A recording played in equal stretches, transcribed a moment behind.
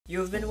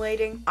You've been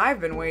waiting,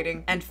 I've been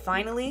waiting, and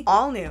finally,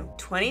 all new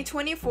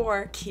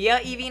 2024 Kia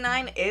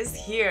EV9 is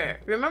here.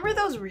 Remember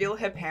those real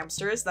hip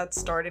hamsters that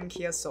starred in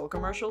Kia's Soul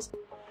commercials?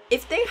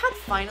 If they had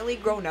finally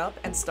grown up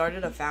and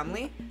started a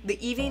family, the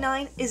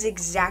EV9 is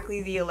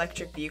exactly the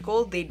electric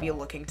vehicle they'd be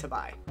looking to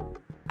buy.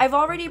 I've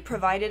already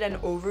provided an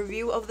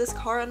overview of this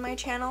car on my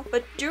channel,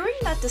 but during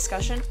that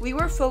discussion, we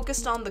were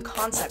focused on the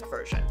concept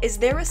version. Is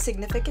there a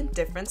significant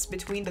difference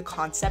between the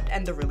concept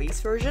and the release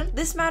version?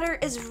 This matter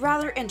is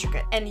rather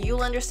intricate, and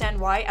you'll understand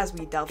why as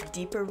we delve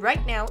deeper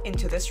right now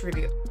into this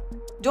review.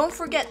 Don't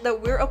forget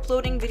that we're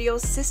uploading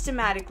videos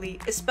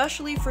systematically,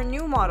 especially for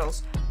new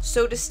models,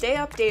 so to stay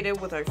updated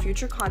with our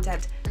future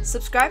content,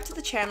 subscribe to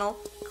the channel,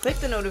 click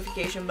the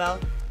notification bell,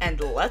 and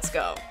let's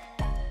go!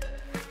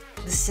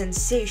 The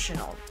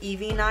sensational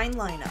EV9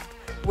 lineup,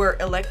 where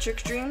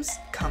electric dreams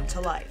come to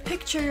life.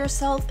 Picture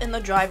yourself in the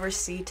driver's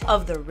seat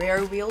of the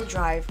rear-wheel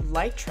drive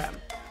light trim,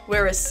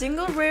 where a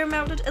single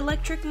rear-mounted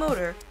electric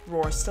motor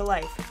roars to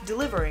life,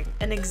 delivering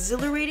an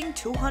exhilarating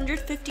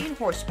 215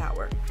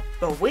 horsepower.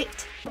 But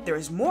wait,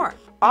 there's more!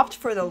 Opt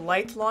for the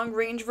light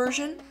long-range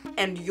version,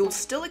 and you'll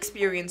still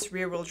experience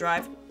rear-wheel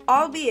drive,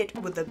 albeit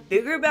with a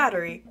bigger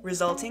battery,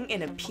 resulting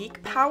in a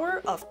peak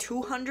power of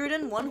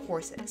 201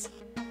 horses.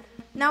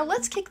 Now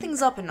let's kick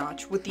things up a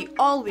notch with the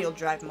all-wheel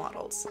drive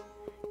models.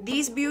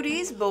 These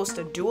beauties boast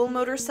a dual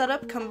motor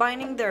setup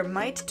combining their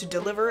might to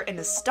deliver an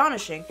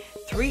astonishing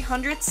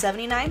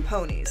 379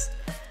 ponies.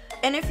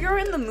 And if you're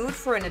in the mood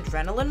for an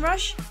adrenaline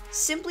rush,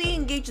 simply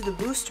engage the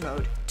boost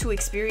mode to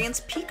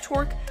experience peak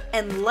torque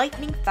and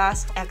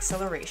lightning-fast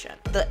acceleration.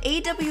 The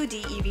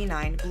AWD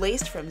EV9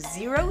 blazed from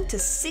 0 to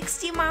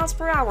 60 miles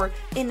per hour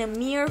in a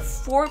mere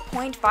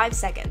 4.5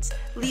 seconds,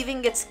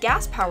 leaving its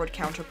gas-powered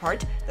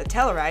counterpart, the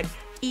Telluride,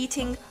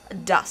 eating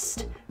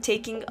dust,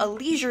 taking a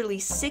leisurely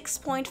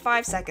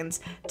 6.5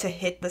 seconds to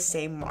hit the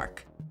same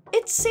mark.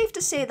 It's safe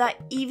to say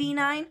that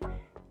EV9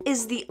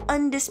 is the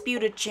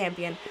undisputed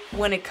champion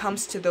when it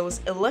comes to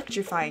those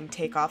electrifying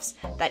takeoffs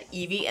that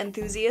EV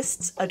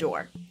enthusiasts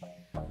adore.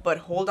 But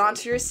hold on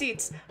to your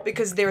seats,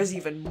 because there is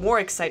even more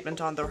excitement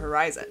on the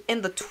horizon.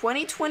 In the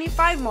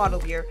 2025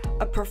 model year,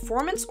 a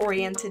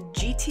performance-oriented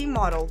GT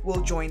model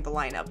will join the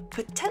lineup,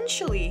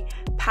 potentially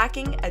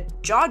packing a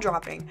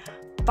jaw-dropping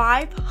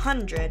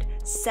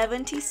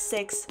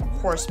 576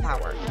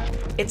 horsepower.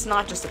 It's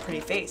not just a pretty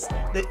face,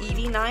 the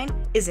EV9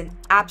 is an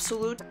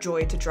absolute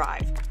joy to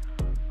drive.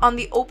 On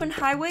the open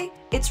highway,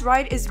 its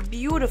ride is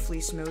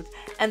beautifully smooth,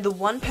 and the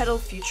one-pedal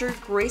feature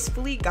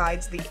gracefully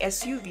guides the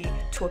SUV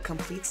to a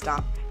complete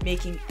stop,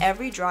 making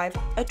every drive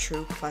a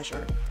true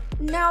pleasure.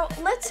 Now,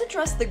 let's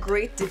address the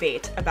great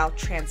debate about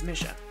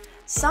transmission.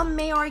 Some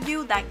may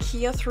argue that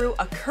Kia threw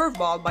a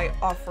curveball by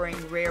offering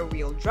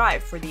rear-wheel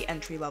drive for the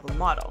entry-level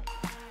model.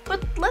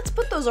 But let's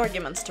put those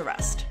arguments to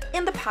rest.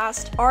 In the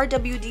past,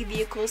 RWD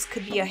vehicles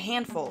could be a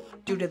handful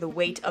due to the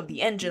weight of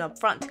the engine up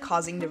front,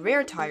 causing the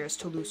rear tires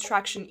to lose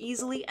traction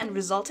easily and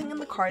resulting in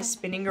the car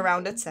spinning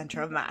around its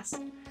center of mass.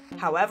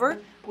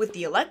 However, with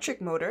the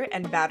electric motor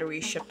and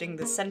battery shifting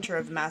the center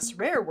of mass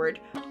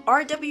rearward,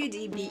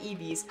 RWD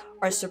BEVs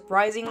are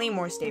surprisingly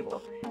more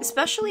stable,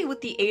 especially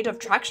with the aid of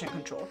traction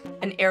control,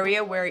 an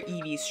area where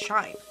EVs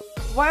shine.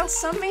 While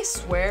some may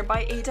swear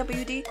by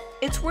AWD,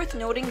 it's worth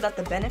noting that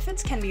the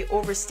benefits can be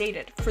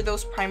overstated for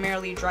those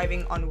primarily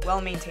driving on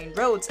well-maintained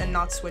roads and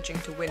not switching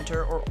to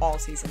winter or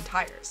all-season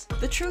tires.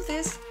 The truth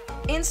is,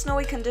 in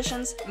snowy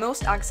conditions,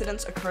 most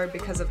accidents occur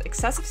because of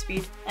excessive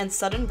speed and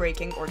sudden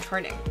braking or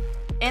turning.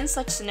 In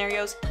such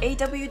scenarios,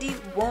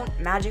 AWD won't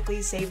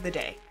magically save the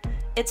day.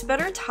 It's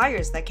better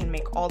tires that can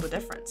make all the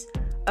difference.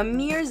 A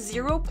mere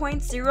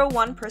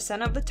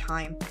 0.01% of the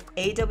time,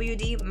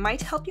 AWD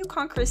might help you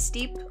conquer a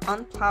steep,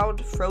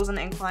 unplowed, frozen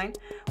incline,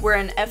 where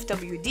an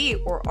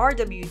FWD or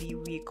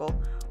RWD vehicle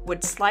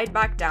would slide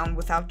back down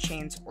without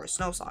chains or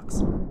snow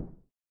socks.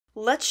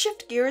 Let's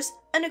shift gears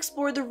and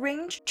explore the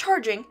range,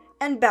 charging,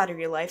 and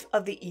battery life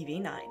of the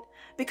EV9,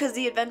 because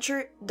the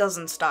adventure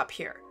doesn't stop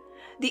here.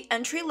 The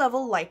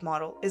entry-level light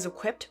model is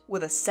equipped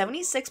with a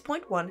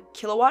 76.1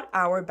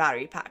 kilowatt-hour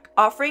battery pack,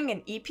 offering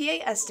an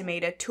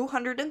EPA-estimated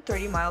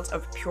 230 miles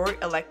of pure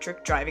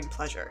electric driving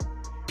pleasure.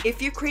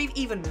 If you crave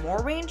even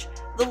more range,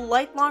 the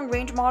light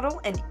long-range model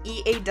and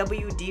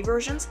EAWD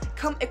versions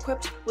come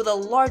equipped with a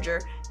larger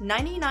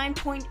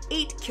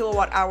 99.8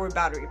 kilowatt-hour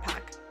battery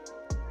pack.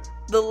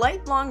 The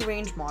light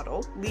long-range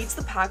model leads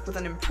the pack with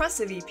an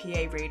impressive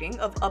EPA rating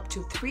of up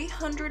to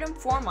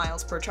 304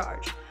 miles per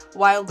charge,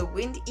 while the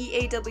Wind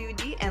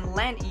EAWD and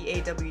Land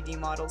EAWD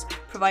models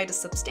provide a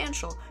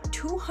substantial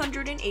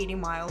 280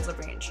 miles of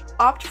range.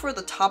 Opt for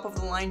the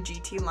top-of-the-line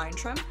GT line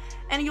trim,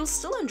 and you'll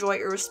still enjoy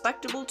a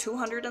respectable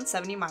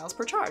 270 miles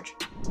per charge.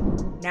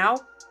 Now,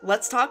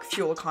 let's talk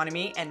fuel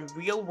economy and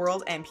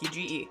real-world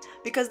MPGe,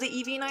 because the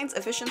EV9's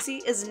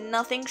efficiency is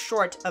nothing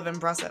short of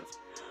impressive.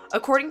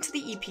 According to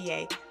the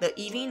EPA, the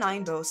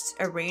EV9 boasts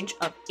a range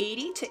of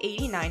 80 to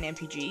 89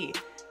 mpge,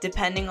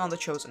 depending on the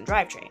chosen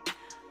drivetrain.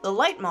 The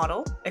light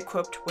model,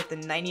 equipped with the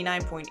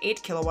 99.8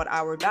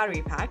 kWh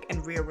battery pack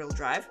and rear-wheel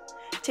drive,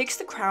 takes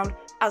the crown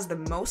as the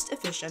most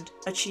efficient,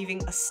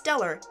 achieving a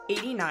stellar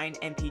 89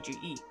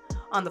 mpge.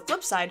 On the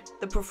flip side,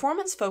 the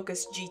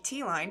performance-focused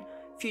GT line,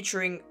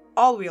 featuring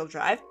all-wheel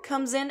drive,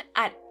 comes in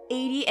at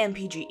 80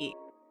 mpge.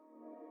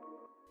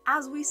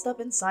 As we step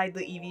inside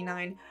the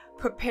EV9,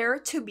 prepare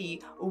to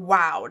be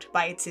wowed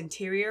by its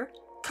interior,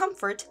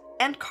 comfort,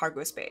 and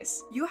cargo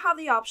space. You have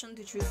the option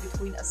to choose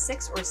between a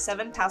 6 or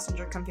 7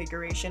 passenger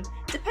configuration,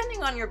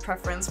 depending on your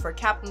preference for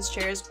captain's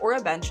chairs or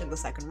a bench in the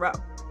second row.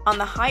 On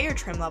the higher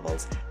trim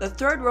levels, the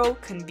third row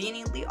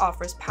conveniently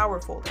offers power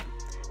folding.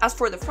 As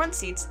for the front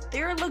seats,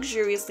 they are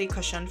luxuriously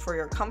cushioned for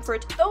your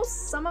comfort, though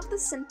some of the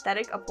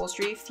synthetic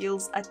upholstery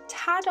feels a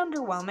tad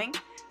underwhelming.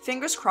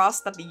 Fingers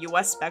crossed that the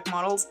US spec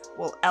models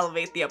will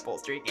elevate the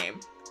upholstery game.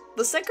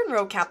 The second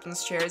row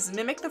captain's chairs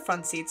mimic the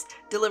front seats,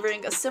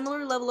 delivering a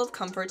similar level of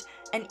comfort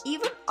and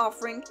even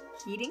offering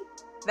heating,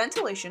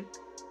 ventilation,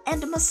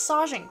 and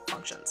massaging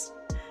functions.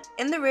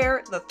 In the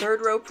rear, the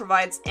third row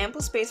provides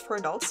ample space for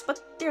adults,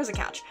 but there's a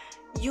catch.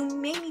 You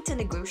may need to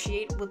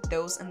negotiate with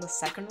those in the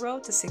second row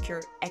to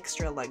secure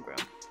extra legroom.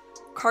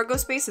 Cargo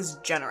space is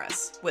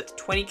generous, with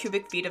 20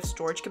 cubic feet of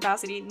storage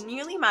capacity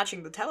nearly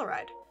matching the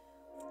Telluride.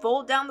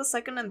 Fold down the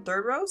second and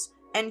third rows,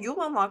 and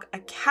you'll unlock a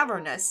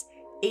cavernous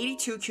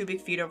 82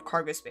 cubic feet of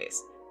cargo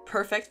space,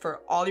 perfect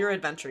for all your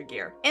adventure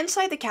gear.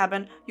 Inside the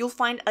cabin, you'll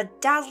find a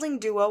dazzling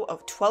duo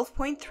of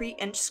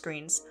 12.3-inch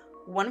screens,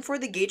 one for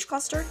the gauge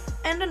cluster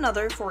and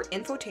another for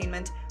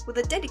infotainment with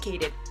a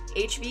dedicated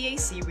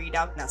HVAC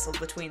readout nestled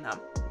between them.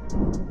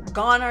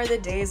 Gone are the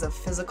days of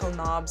physical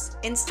knobs.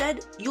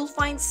 Instead, you'll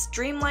find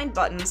streamlined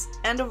buttons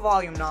and a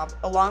volume knob,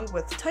 along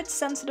with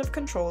touch-sensitive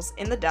controls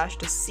in the dash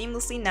to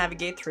seamlessly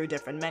navigate through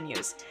different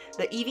menus.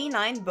 The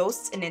EV9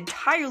 boasts an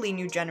entirely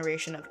new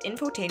generation of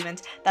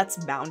infotainment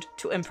that's bound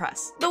to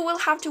impress, though we'll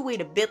have to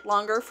wait a bit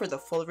longer for the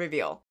full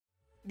reveal.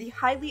 The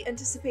highly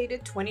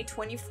anticipated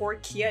 2024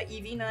 Kia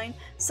EV9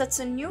 sets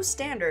a new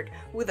standard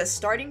with a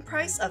starting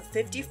price of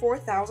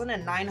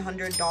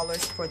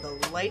 $54,900 for the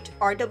light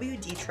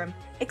RWD trim,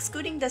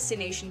 excluding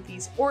destination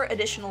fees or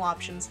additional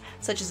options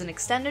such as an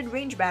extended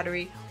range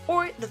battery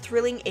or the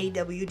thrilling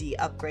AWD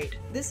upgrade.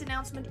 This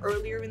announcement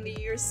earlier in the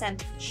year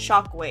sent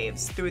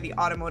shockwaves through the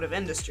automotive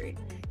industry,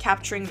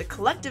 capturing the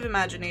collective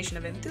imagination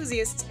of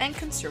enthusiasts and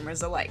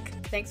consumers alike.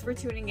 Thanks for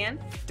tuning in.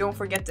 Don't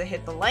forget to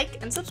hit the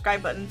like and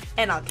subscribe button,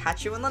 and I'll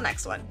catch you in the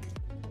next one.